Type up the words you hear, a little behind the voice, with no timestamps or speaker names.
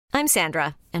I'm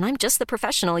Sandra, and I'm just the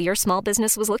professional your small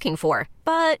business was looking for.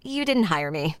 But you didn't hire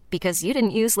me because you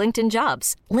didn't use LinkedIn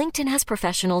Jobs. LinkedIn has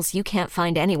professionals you can't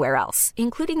find anywhere else,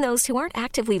 including those who aren't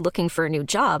actively looking for a new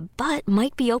job, but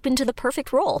might be open to the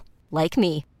perfect role, like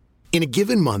me. In a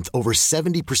given month, over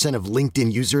 70% of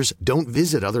LinkedIn users don't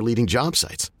visit other leading job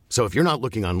sites. So if you're not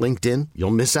looking on LinkedIn,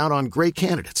 you'll miss out on great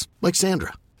candidates like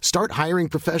Sandra. Start hiring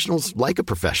professionals like a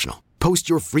professional. Post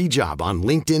your free job on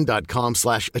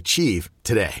linkedin.com/achieve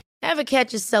today. Ever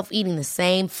catch yourself eating the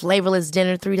same flavorless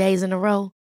dinner 3 days in a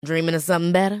row? Dreaming of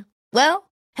something better?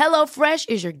 Well, HelloFresh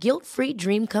is your guilt-free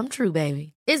dream come true,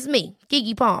 baby. It's me,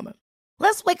 Keke Palmer.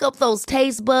 Let's wake up those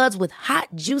taste buds with hot,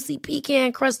 juicy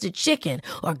pecan-crusted chicken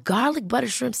or garlic butter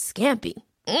shrimp scampi.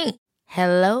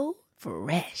 Hello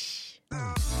Fresh.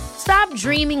 Stop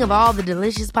dreaming of all the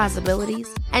delicious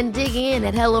possibilities and dig in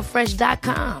at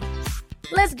HelloFresh.com.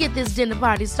 Let's get this dinner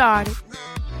party started.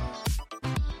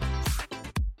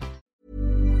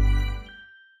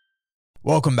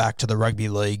 Welcome back to the Rugby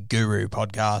League Guru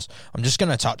podcast. I'm just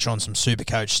going to touch on some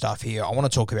Supercoach stuff here. I want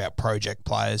to talk about project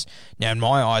players. Now, in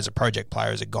my eyes, a project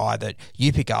player is a guy that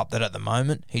you pick up that at the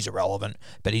moment, he's irrelevant,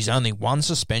 but he's only one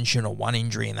suspension or one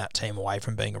injury in that team away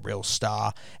from being a real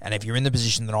star. And if you're in the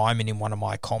position that I'm in one of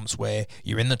my comps where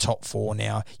you're in the top four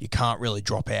now, you can't really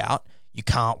drop out. You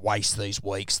can't waste these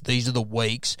weeks. These are the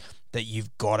weeks that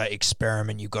you've got to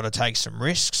experiment. You've got to take some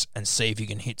risks and see if you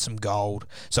can hit some gold.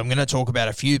 So I'm going to talk about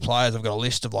a few players. I've got a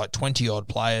list of like 20-odd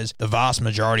players. The vast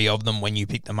majority of them, when you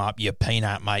pick them up, your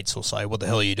peanut mates will say, what the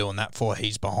hell are you doing that for?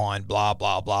 He's behind, blah,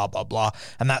 blah, blah, blah, blah.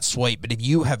 And that's sweet. But if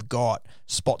you have got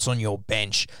spots on your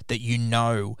bench that you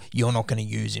know you're not going to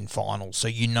use in finals, so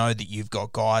you know that you've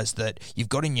got guys that you've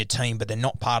got in your team, but they're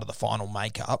not part of the final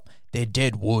makeup, they're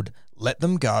dead wood. Let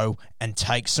them go and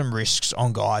take some risks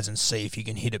on guys and see if you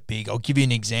can hit it big. I'll give you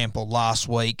an example. Last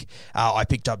week, I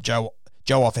picked up Joe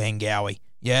Ofahengaue.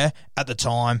 Yeah, at the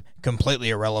time,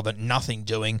 completely irrelevant, nothing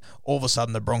doing. All of a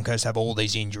sudden, the Broncos have all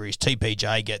these injuries.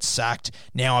 TPJ gets sacked.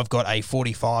 Now I've got a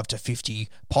 45 to 50,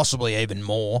 possibly even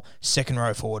more, second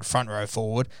row forward, front row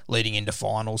forward, leading into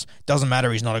finals. Doesn't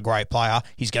matter, he's not a great player.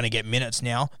 He's going to get minutes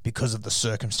now because of the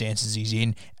circumstances he's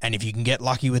in. And if you can get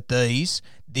lucky with these,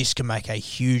 this can make a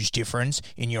huge difference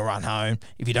in your run home.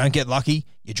 If you don't get lucky,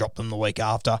 you drop them the week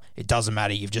after. It doesn't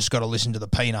matter. You've just got to listen to the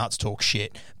peanuts talk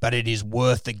shit. But it is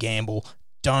worth the gamble.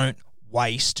 Don't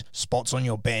waste spots on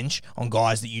your bench on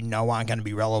guys that you know aren't going to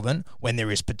be relevant when there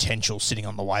is potential sitting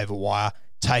on the waiver wire.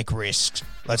 Take risks.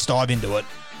 Let's dive into it.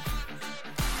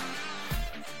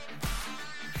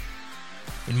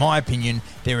 In my opinion,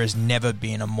 there has never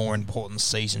been a more important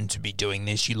season to be doing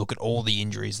this. You look at all the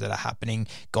injuries that are happening.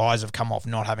 Guys have come off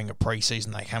not having a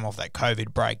preseason. They came off that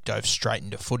COVID break, dove straight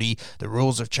into footy. The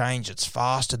rules have changed. It's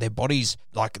faster. Their bodies,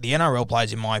 like the NRL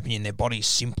players, in my opinion, their bodies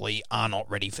simply are not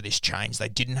ready for this change. They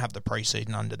didn't have the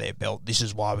preseason under their belt. This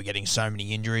is why we're getting so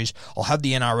many injuries. I'll have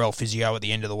the NRL physio at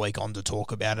the end of the week on to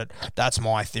talk about it. That's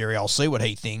my theory. I'll see what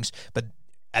he thinks. But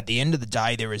at the end of the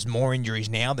day, there is more injuries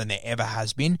now than there ever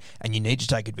has been, and you need to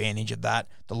take advantage of that.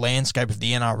 The landscape of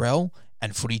the NRL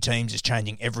and footy teams is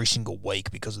changing every single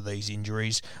week because of these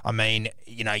injuries. I mean,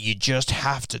 you just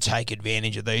have to take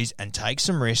advantage of these and take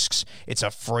some risks. It's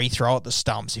a free throw at the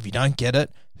stumps. If you don't get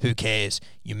it, who cares?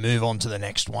 You move on to the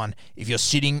next one. If you're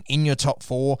sitting in your top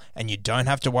four and you don't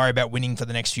have to worry about winning for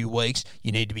the next few weeks,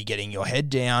 you need to be getting your head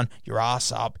down, your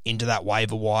ass up into that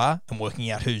waiver wire and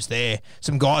working out who's there.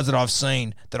 Some guys that I've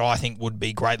seen that I think would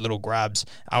be great little grabs.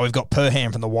 We've got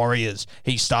Perham from the Warriors.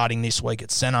 He's starting this week at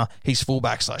centre. He's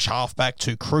fullback/halfback,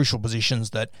 two crucial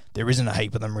positions that there isn't a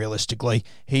heap of them realistically.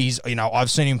 He's, I've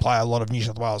seen him play a lot of New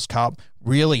South Wales Cup.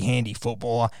 Really handy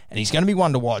footballer, and he's going to be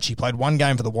one to watch. He played one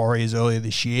game for the Warriors earlier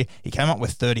this year. He came up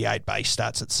with 38 base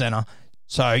stats at centre.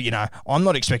 So, I'm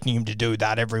not expecting him to do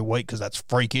that every week because that's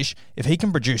freakish. If he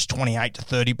can produce 28 to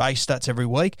 30 base stats every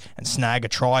week and snag a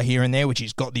try here and there, which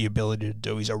he's got the ability to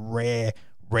do, he's a rare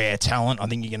talent. I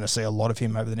think you're going to see a lot of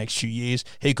him over the next few years.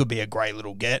 He could be a great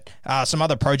little get. Some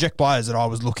other project players that I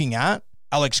was looking at,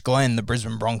 Alex Glenn, the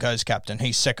Brisbane Broncos captain,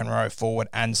 he's second row forward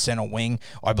and centre wing.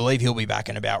 I believe he'll be back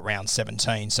in about round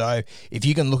 17. So if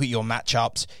you can look at your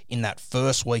matchups in that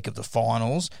first week of the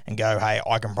finals and go, hey,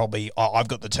 I've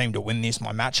got the team to win this.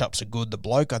 My matchups are good. The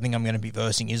bloke I think I'm going to be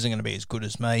versing isn't going to be as good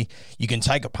as me. You can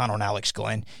take a punt on Alex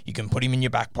Glenn. You can put him in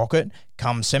your back pocket.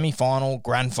 Come semi-final,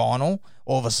 grand final,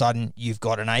 all of a sudden you've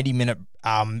got an 80-minute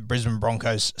Brisbane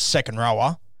Broncos second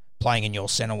rower playing in your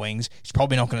centre wings. He's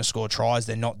probably not going to score tries.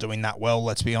 They're not doing that well,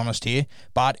 let's be honest here.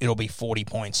 But it'll be 40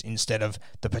 points instead of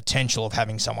the potential of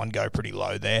having someone go pretty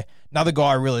low there. Another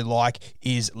guy I really like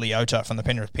is Leota from the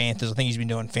Penrith Panthers. I think he's been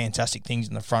doing fantastic things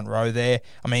in the front row there.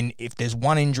 I mean, if there's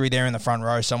one injury there in the front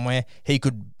row somewhere, he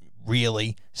could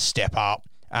really step up.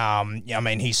 I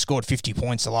mean, he's scored 50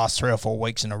 points the last 3 or 4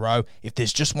 weeks in a row. If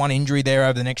there's just one injury there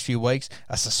over the next few weeks,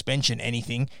 a suspension,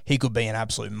 anything, he could be an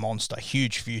absolute monster.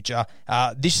 Huge future.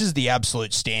 This is the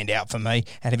absolute standout for me.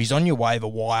 And if he's on your waiver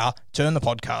wire, turn the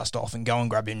podcast off and go and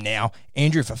grab him now.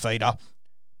 Andrew Fifita.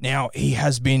 Now, he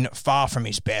has been far from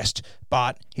his best,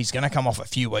 but he's going to come off a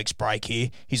few weeks break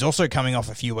here. He's also coming off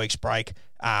a few weeks break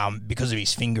because of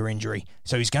his finger injury.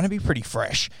 So he's going to be pretty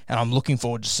fresh, and I'm looking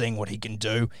forward to seeing what he can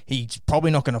do. He's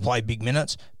probably not going to play big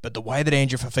minutes, but the way that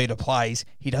Andrew Fifita plays,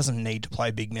 he doesn't need to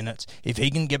play big minutes. If he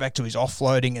can get back to his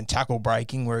offloading and tackle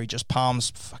breaking where he just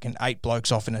palms fucking 8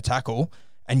 blokes off in a tackle,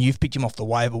 and you've picked him off the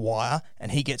waiver wire,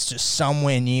 and he gets to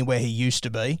somewhere near where he used to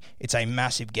be, it's a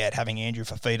massive get having Andrew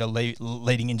Fifita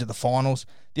leading into the finals.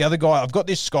 The other guy, I've got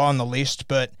this guy on the list,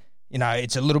 but,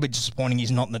 it's a little bit disappointing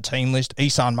he's not in the team list.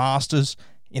 Isan Masters.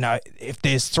 If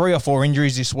there's 3 or 4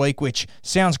 injuries this week, which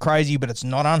sounds crazy, but it's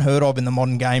not unheard of in the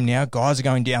modern game now. Guys are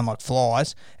going down like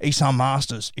flies. Isan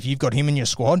Masters, if you've got him in your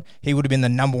squad, he would have been the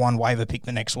number 1 waiver pick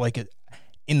the next week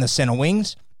in the centre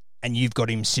wings. And you've got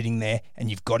him sitting there,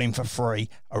 and you've got him for free.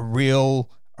 A real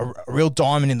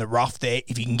diamond in the rough there.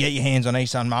 If you can get your hands on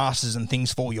Isan Masters and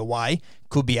things fall your way,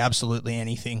 could be absolutely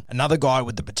anything. Another guy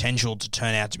with the potential to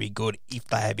turn out to be good if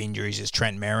they have injuries is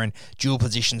Trent Merrin. Dual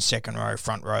position, second row,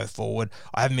 front row, forward.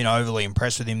 I haven't been overly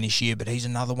impressed with him this year, but he's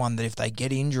another one that if they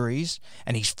get injuries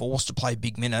and he's forced to play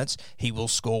big minutes, he will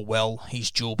score well.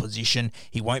 He's dual position.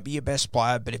 He won't be your best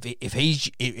player, but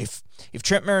if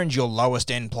Trent Merrin's your lowest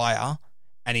end player,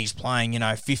 and he's playing,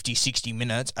 50, 60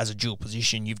 minutes as a dual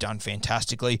position, you've done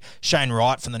fantastically. Shane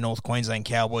Wright from the North Queensland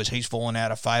Cowboys, he's fallen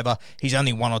out of favour. He's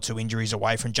only 1 or 2 injuries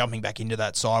away from jumping back into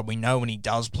that side. We know when he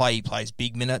does play, he plays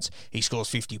big minutes. He scores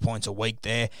 50 points a week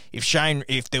there. If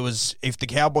the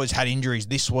Cowboys had injuries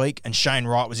this week and Shane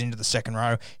Wright was into the second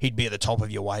row, he'd be at the top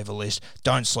of your waiver list.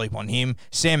 Don't sleep on him.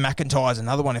 Sam McIntyre's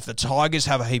another one. If the Tigers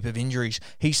have a heap of injuries,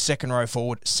 he's second row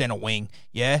forward, centre wing.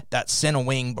 Yeah, that centre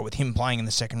wing, but with him playing in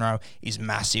the second row, is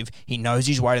massive. He knows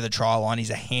his way to the try line. He's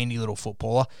a handy little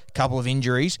footballer. Couple of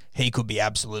injuries, he could be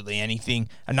absolutely anything.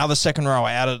 Another second row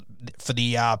out for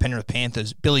the Penrith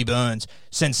Panthers, Billy Burns,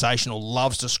 sensational,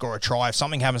 loves to score a try. If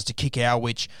something happens to kick out,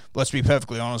 which, let's be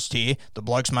perfectly honest here, the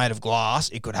bloke's made of glass,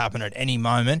 it could happen at any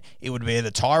moment. It would be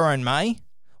either Tyrone May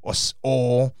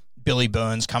or Billy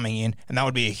Burns coming in, and that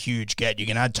would be a huge get. You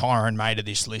can add Tyrone May to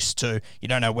this list too. You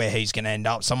don't know where he's going to end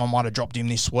up. Someone might have dropped him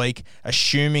this week.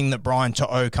 Assuming that Brian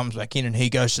To'o comes back in and he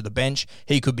goes to the bench,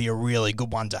 he could be a really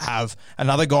good one to have.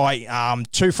 Another guy,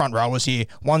 2 front rowers here.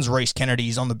 One's Reece Kennedy.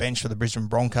 He's on the bench for the Brisbane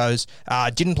Broncos.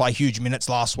 Didn't play huge minutes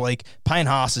last week. Payne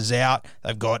Haas is out.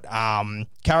 They've got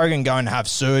Carrigan going to have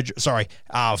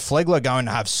Flegler going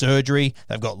to have surgery.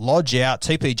 They've got Lodge out.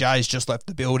 TPJ's just left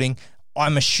the building.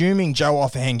 I'm assuming Joe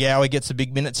Ofahengaue gets the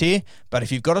big minutes here, but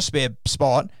if you've got a spare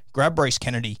spot, grab Reece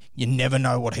Kennedy. You never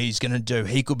know what he's going to do.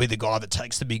 He could be the guy that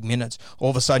takes the big minutes. All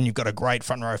of a sudden, you've got a great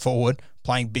front row forward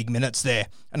playing big minutes there.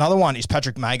 Another one is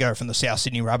Patrick Mago from the South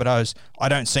Sydney Rabbitohs. I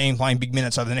don't see him playing big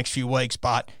minutes over the next few weeks,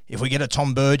 but if we get a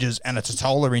Tom Burgess and a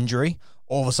Totola injury,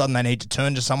 all of a sudden they need to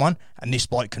turn to someone, and this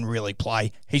bloke can really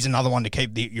play. He's another one to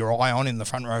keep your eye on in the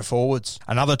front row forwards.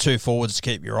 Another 2 forwards to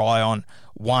keep your eye on.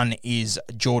 One is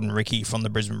Jordan Ricky from the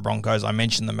Brisbane Broncos. I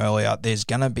mentioned them earlier. There's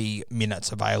going to be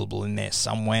minutes available in there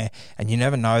somewhere, and you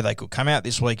never know. They could come out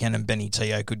this weekend and Benny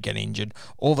Teo could get injured.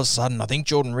 All of a sudden, I think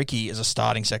Jordan Ricky is a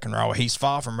starting second rower. He's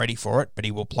far from ready for it, but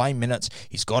he will play minutes.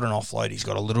 He's got an offload. He's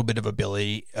got a little bit of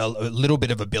ability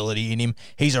in him.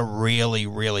 He's a really,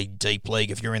 really deep league.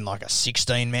 If you're in like a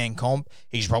 16-man comp,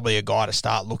 he's probably a guy to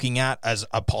start looking at as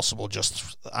a possible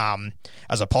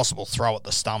throw at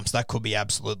the stumps. That could be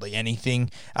absolutely anything.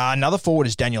 Another forward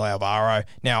is Daniel Alvaro.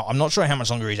 Now, I'm not sure how much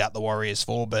longer he's at the Warriors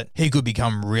for, but he could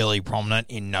become really prominent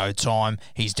in no time.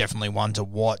 He's definitely one to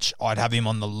watch. I'd have him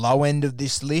on the low end of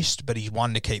this list, but he's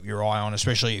one to keep your eye on,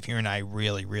 especially if you're in a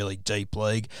really, really deep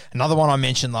league. Another one I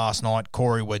mentioned last night,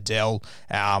 Corey Waddell,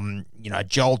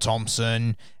 Joel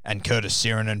Thompson, and Curtis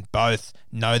Sironen both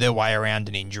know their way around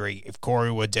an injury. If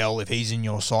Corey Waddell, if he's in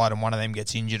your side and one of them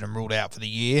gets injured and ruled out for the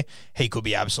year, he could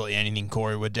be absolutely anything,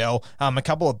 Corey Waddell. A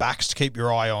couple of backs to keep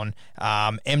your eye on.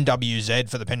 MWZ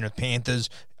for the Penrith Panthers,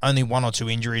 only one or two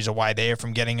injuries away there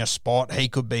from getting a spot. He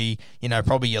could be,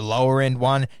 probably your lower end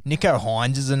one. Nico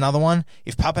Hines is another one.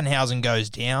 If Pappenhausen goes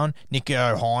down,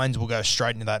 Nico Hines will go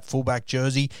straight into that fullback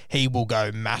jersey. He will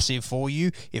go massive for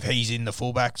you if he's in the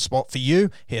fullback spot for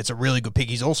you. It's a really good pick.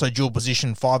 He's also dual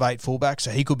position 5'8" fullback, so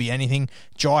he could be anything.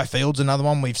 Jai Field's another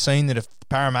one. We've seen that if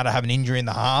Parramatta have an injury in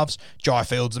the halves, Jai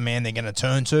Field's the man they're going to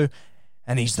turn to.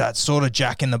 And he's that sort of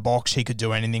jack in the box. He could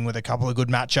do anything with a couple of good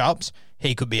matchups.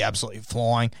 He could be absolutely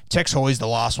flying. Tex Hoy's the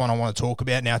last one I want to talk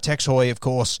about. Now, Tex Hoy, of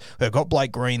course, they've got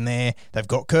Blake Green there. They've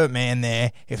got Kurt Mann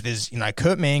there. If there's,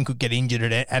 Kurt Mann could get injured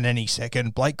at any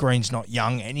second. Blake Green's not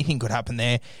young. Anything could happen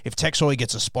there. If Tex Hoy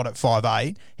gets a spot at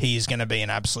 5'8", he is going to be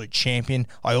an absolute champion.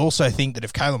 I also think that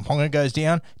if Kalen Ponga goes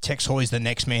down, Tex Hoy's the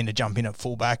next man to jump in at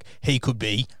fullback. He could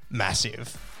be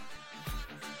massive.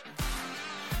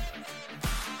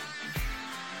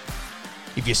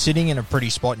 If you're sitting in a pretty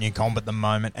spot in your comp at the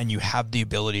moment and you have the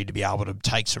ability to be able to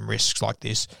take some risks like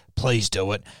this, please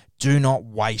do it. Do not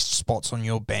waste spots on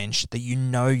your bench that you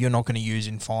know you're not going to use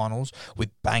in finals with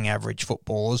bang average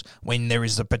footballers when there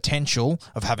is the potential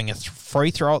of having a free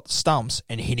throw at the stumps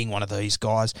and hitting one of these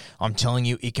guys. I'm telling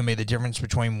you, it can be the difference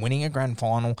between winning a grand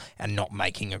final and not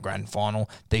making a grand final.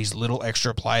 These little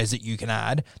extra players that you can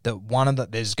add,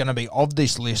 there's going to be, of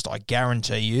this list, I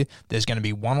guarantee you, there's going to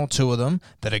be one or two of them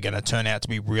that are going to turn out to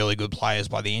be really good players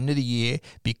by the end of the year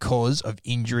because of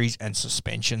injuries and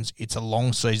suspensions. It's a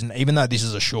long season, even though this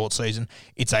is a short season.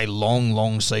 It's a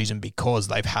long season because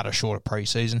they've had a shorter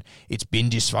preseason. It's been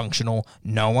dysfunctional.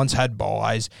 No one's had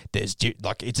buys.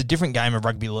 It's a different game of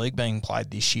rugby league being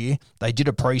played this year. They did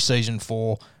a preseason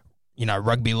for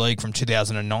rugby league from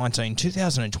 2019.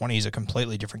 2020 is a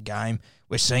completely different game.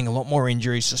 We're seeing a lot more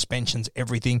injuries, suspensions,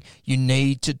 everything. You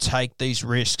need to take these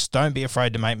risks. Don't be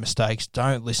afraid to make mistakes.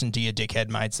 Don't listen to your dickhead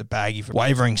mates that bag you for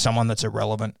wavering someone that's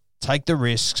irrelevant. Take the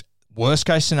risks. Worst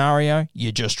case scenario,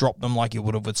 you just drop them like you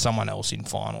would have with someone else in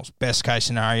finals. Best case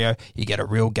scenario, you get a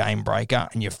real game breaker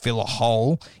and you fill a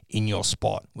hole in your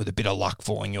spot with a bit of luck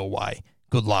falling your way.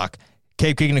 Good luck.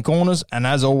 Keep kicking the corners, and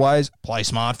as always, play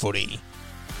smart footy.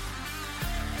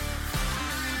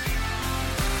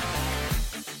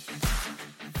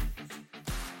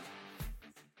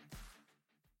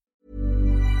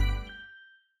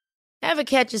 Ever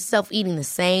catch yourself eating the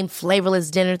same flavorless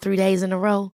dinner 3 days in a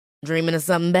row? Dreaming of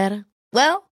something better?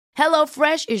 Well,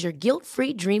 HelloFresh is your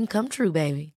guilt-free dream come true,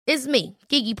 baby. It's me,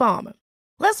 Keke Palmer.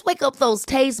 Let's wake up those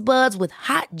taste buds with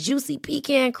hot, juicy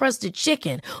pecan-crusted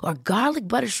chicken or garlic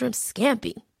butter shrimp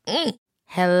scampi.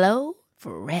 Hello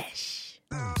Fresh.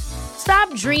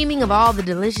 Stop dreaming of all the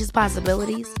delicious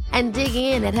possibilities and dig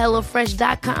in at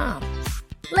HelloFresh.com.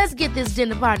 Let's get this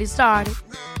dinner party started.